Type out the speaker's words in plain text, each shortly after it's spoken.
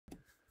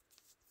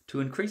To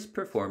increase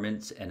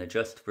performance and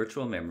adjust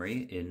virtual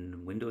memory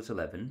in Windows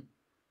 11,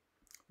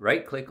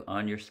 right-click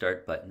on your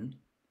Start button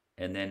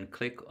and then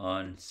click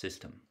on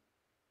System.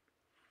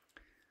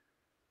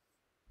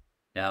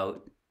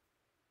 Now,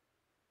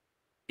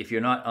 if you're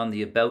not on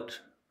the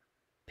About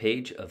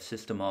page of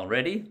System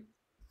already,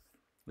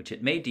 which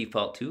it may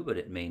default to, but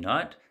it may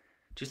not,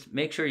 just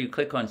make sure you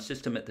click on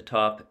System at the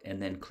top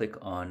and then click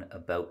on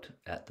About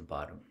at the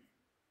bottom.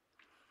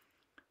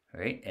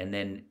 All right, and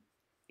then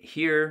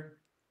here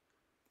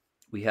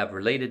we have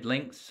related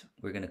links.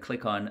 We're going to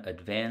click on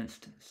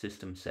Advanced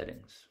System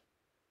Settings.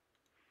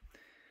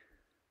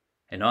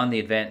 And on the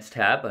Advanced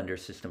tab under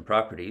System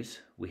Properties,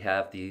 we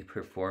have the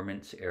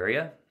Performance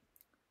area.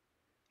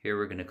 Here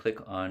we're going to click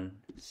on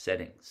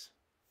Settings.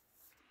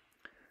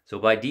 So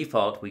by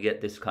default, we get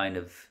this kind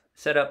of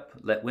setup.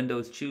 Let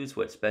Windows choose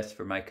what's best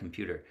for my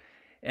computer.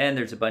 And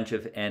there's a bunch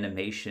of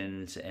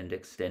animations and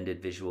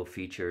extended visual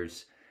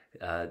features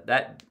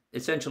that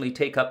essentially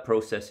take up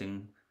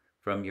processing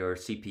from your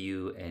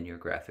CPU and your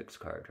graphics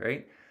card,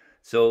 right?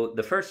 So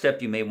the first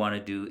step you may want to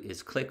do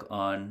is click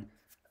on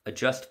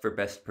Adjust for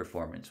Best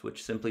Performance,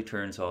 which simply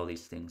turns all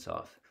these things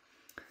off.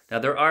 Now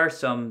there are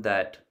some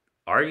that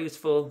are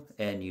useful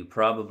and you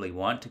probably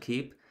want to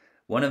keep.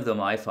 One of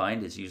them I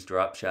find is use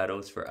drop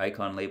shadows for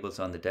icon labels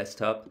on the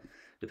desktop.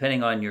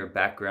 Depending on your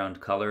background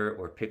color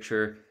or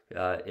picture,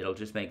 it'll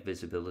just make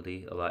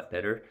visibility a lot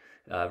better.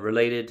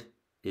 Related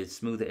is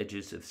smooth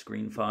edges of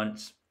screen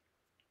fonts.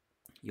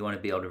 You want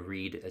to be able to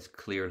read as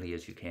clearly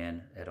as you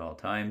can at all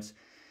times.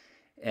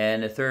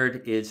 And a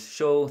third is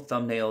show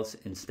thumbnails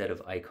instead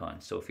of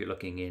icons. So if you're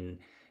looking in,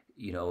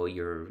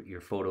 your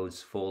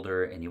photos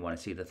folder and you want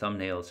to see the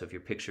thumbnails of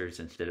your pictures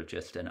instead of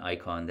just an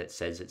icon that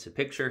says it's a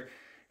picture,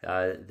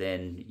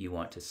 then you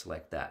want to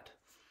select that.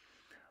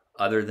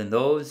 Other than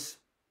those,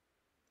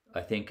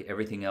 I think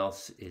everything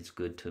else is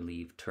good to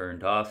leave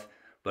turned off.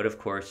 But of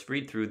course,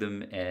 read through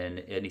them,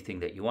 and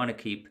anything that you want to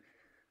keep,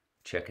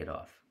 check it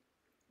off.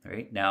 All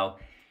right, now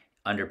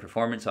under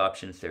Performance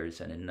Options,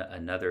 there's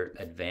another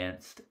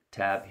Advanced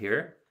tab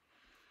here.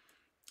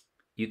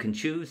 You can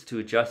choose to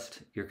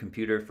adjust your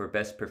computer for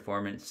best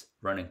performance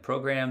running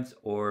programs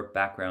or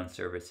background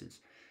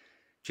services.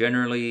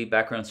 Generally,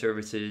 background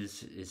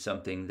services is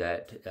something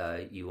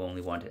that you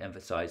only want to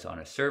emphasize on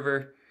a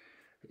server.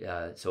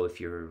 So if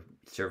you're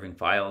serving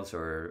files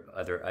or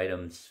other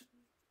items,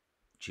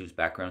 choose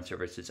background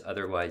services.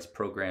 Otherwise,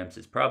 programs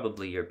is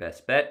probably your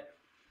best bet.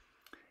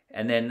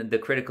 And then the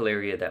critical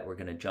area that we're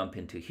going to jump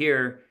into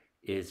here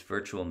is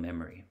virtual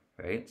memory,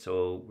 right?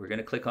 So we're going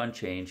to click on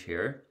Change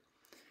here.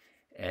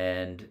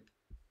 And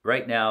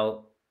right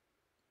now,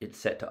 it's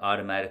set to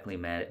automatically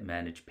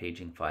manage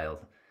paging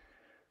files.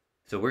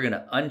 So we're going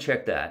to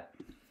uncheck that,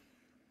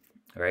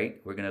 all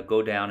right? We're going to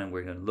go down and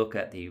we're going to look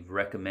at the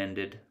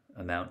recommended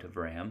amount of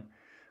RAM.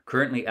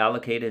 Currently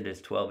allocated is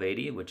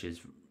 1280, which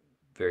is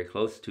very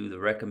close to the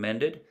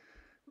recommended.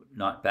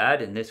 Not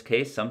bad in this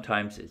case.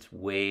 Sometimes it's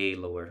way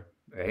lower,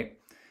 right?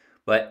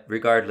 But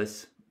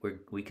regardless,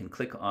 we can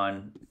click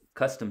on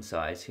custom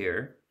size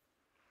here,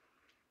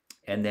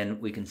 and then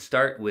we can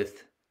start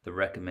with the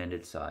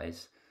recommended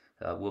size.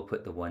 We'll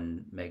put the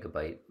 1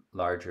 megabyte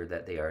larger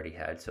that they already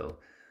had, so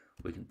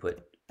we can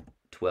put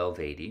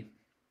 1280,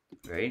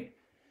 right?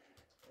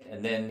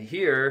 And then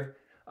here,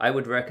 I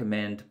would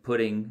recommend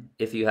putting,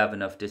 if you have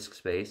enough disk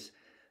space,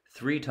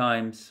 3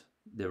 times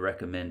the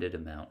recommended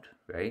amount,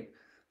 right?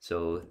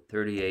 So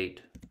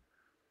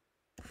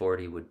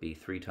 3840 would be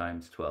 3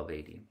 times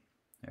 1280,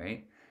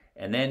 right?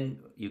 And then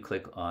you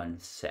click on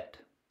Set,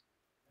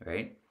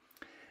 right?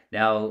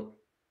 Now,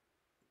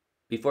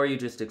 before you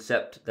just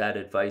accept that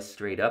advice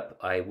straight up,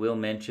 I will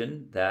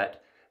mention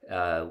that,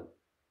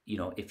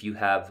 if you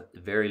have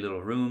very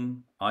little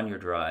room on your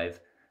drive,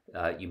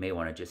 you may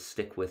want to just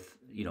stick with,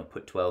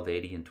 put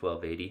 1280 and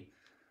 1280,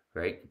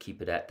 right?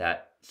 Keep it at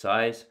that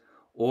size.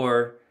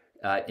 Or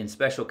in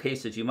special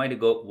cases, you might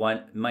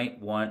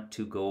want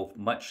to go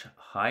much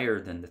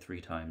higher than the 3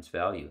 times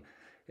value.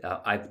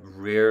 I've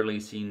rarely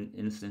seen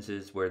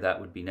instances where that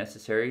would be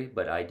necessary,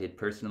 but I did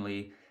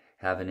personally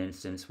have an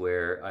instance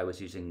where I was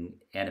using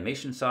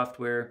animation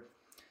software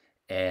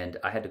and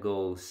I had to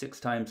go 6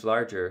 times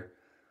larger.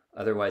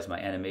 Otherwise, my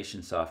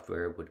animation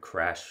software would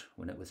crash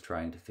when it was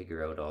trying to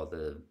figure out all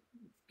the,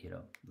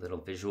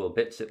 little visual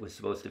bits it was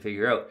supposed to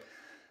figure out.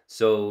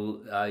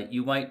 So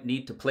you might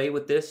need to play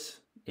with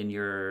this in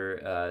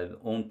your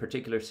own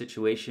particular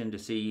situation to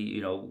see,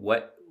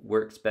 what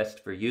works best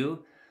for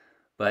you.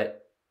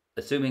 But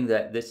assuming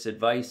that this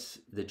advice,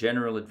 the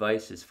general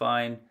advice, is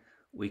fine,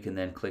 we can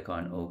then click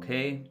on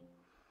OK.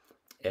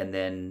 And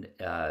then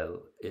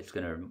it's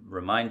going to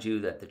remind you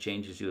that the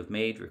changes you have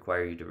made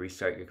require you to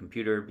restart your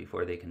computer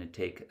before they can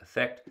take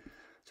effect.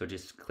 So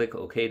just click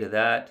OK to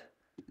that.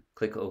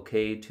 Click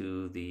OK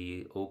to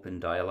the open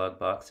dialog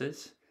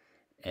boxes.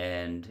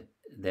 And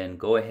then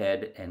go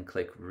ahead and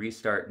click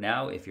Restart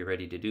Now if you're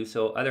ready to do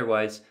so.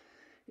 Otherwise,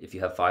 if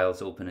you have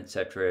files open,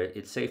 etc.,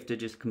 it's safe to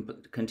just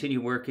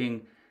continue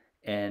working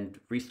and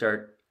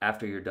restart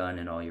after you're done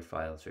and all your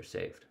files are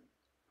saved.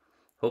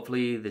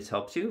 Hopefully this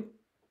helps you.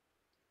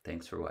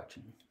 Thanks for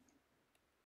watching.